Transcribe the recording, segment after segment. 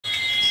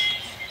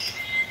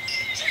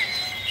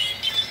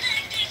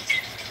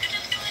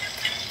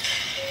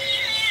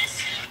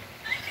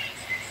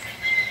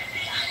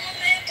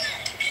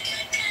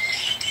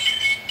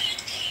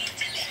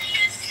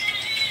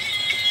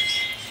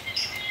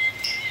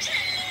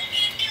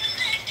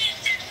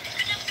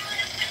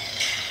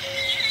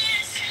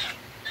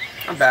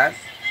bad.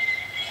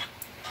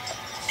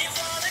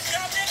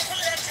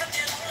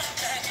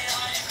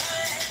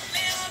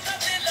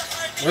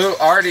 Ooh,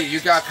 Artie, you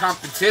got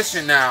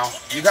competition now.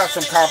 You got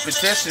some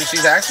competition.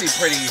 She's actually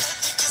pretty.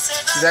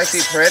 She's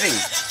actually pretty.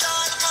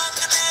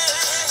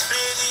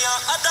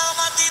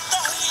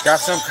 Got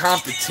some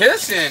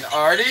competition,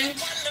 Artie.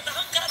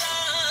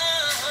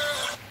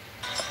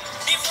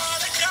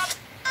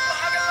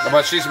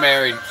 But she's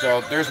married,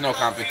 so there's no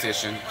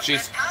competition.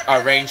 She's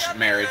arranged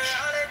marriage.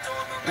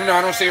 You know,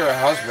 I don't see her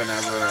husband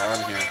ever on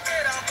here.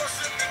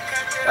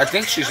 I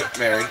think she's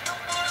married.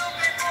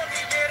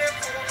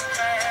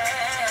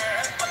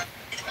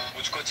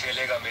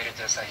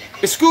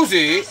 Excuse.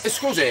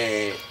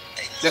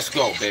 Let's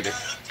go, baby.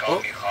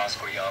 Oh.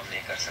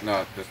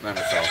 No, that's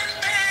never so.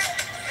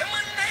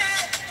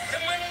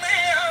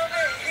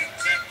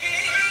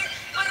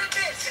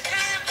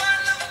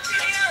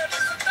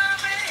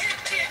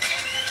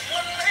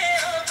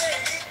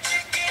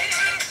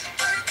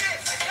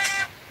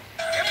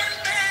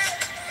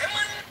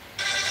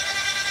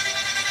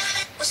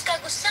 उसका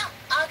गुस्सा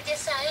आग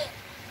जैसा है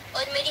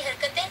और मेरी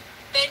हरकतें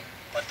पेड़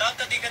पता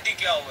कदी-कदी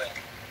क्या हुआ है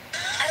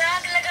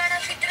आग लगाना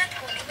फितरत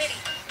होनी मेरी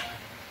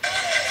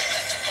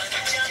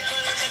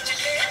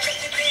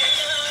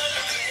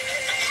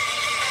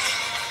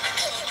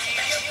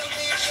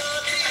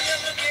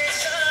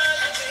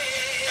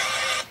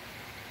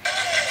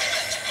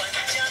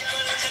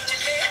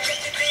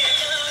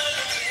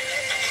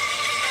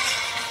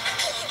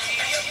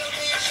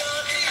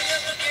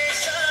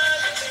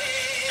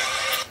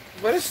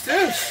What is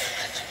this?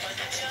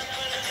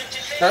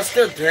 That's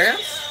their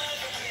dance?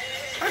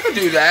 I could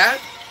do that.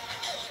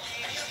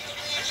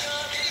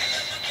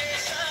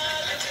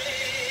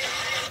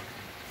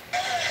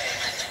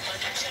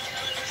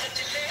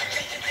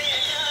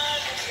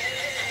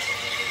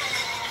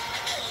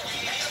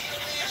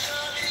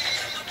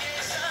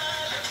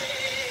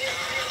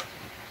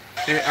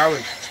 Yeah, I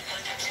would.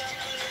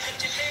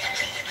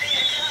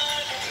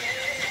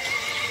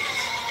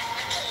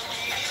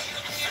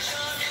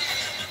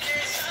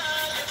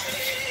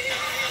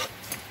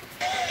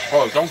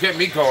 Oh, don't get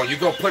me going. You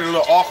go put a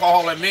little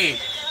alcohol in me,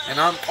 and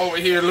I'm over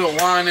here a little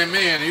wine in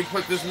me, and you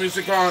put this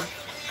music on,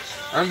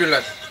 I'm gonna be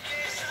like,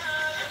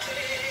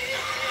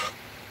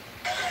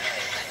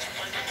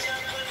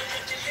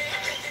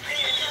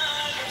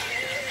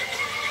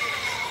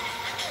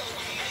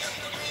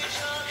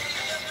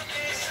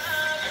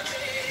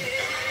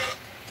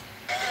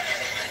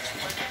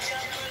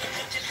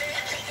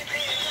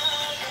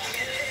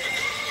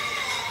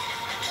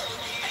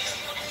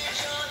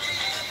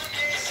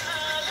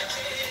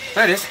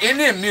 man, this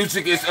Indian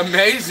music is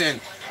amazing.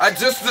 I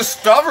just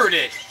discovered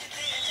it.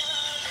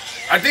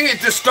 I think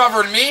it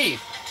discovered me.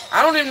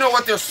 I don't even know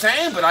what they're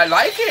saying, but I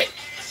like it.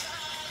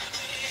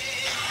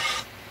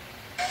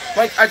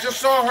 Like, I just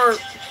saw her.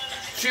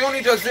 She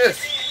only does this.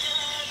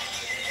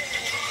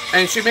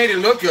 And she made it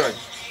look good.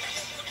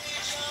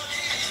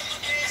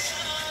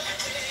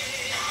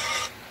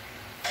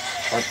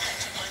 What?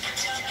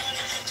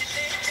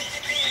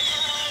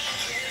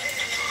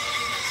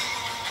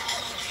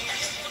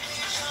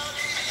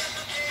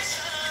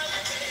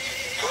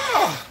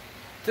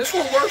 This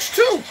one works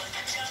too.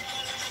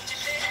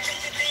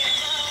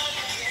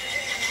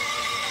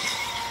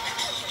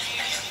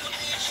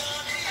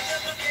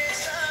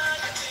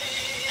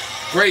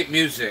 Great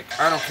music.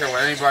 I don't care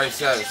what anybody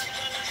says.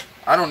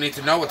 I don't need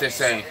to know what they're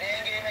saying.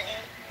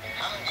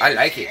 I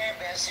like it.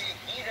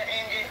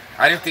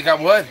 I didn't think I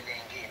would.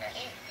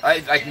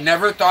 I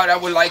never thought I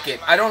would like it.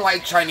 I don't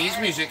like Chinese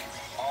music.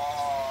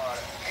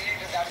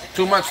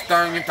 Too much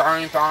dong,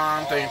 dong,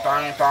 dong, dong,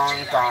 dong,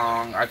 dong,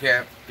 dong. I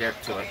can't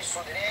get to it.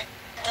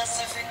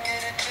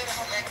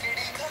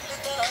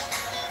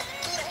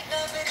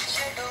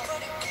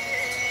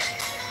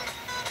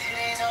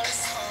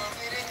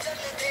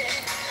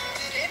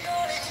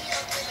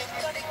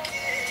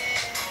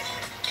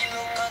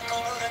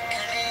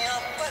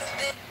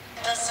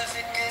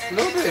 A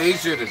little bit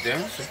easier to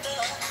dance.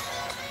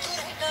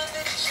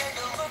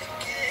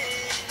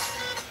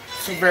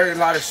 It's a very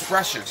lot of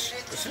expressions.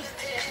 Listen.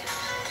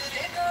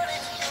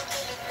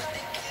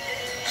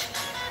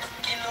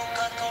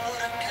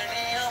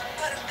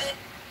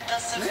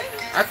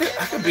 I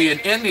could be an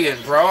Indian,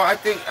 bro. I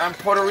think I'm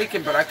Puerto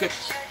Rican, but I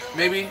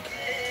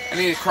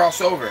need to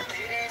cross over.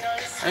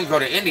 I can go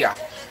to India.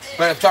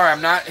 But I'm sorry,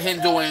 I'm not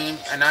Hinduing,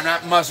 and I'm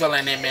not Muslim,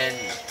 and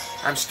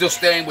I'm still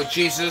staying with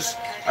Jesus.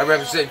 I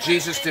represent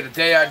Jesus to the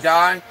day I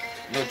die.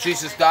 You know,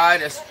 Jesus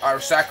died as our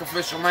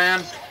sacrificial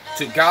lamb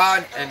to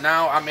God, and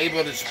now I'm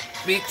able to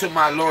speak to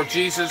my Lord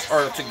Jesus,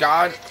 or to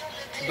God,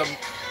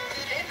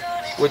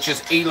 which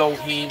is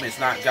Elohim. It's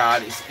not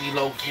God, it's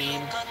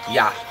Elohim,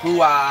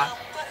 Yahuwah,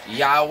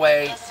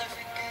 Yahweh.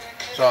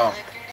 So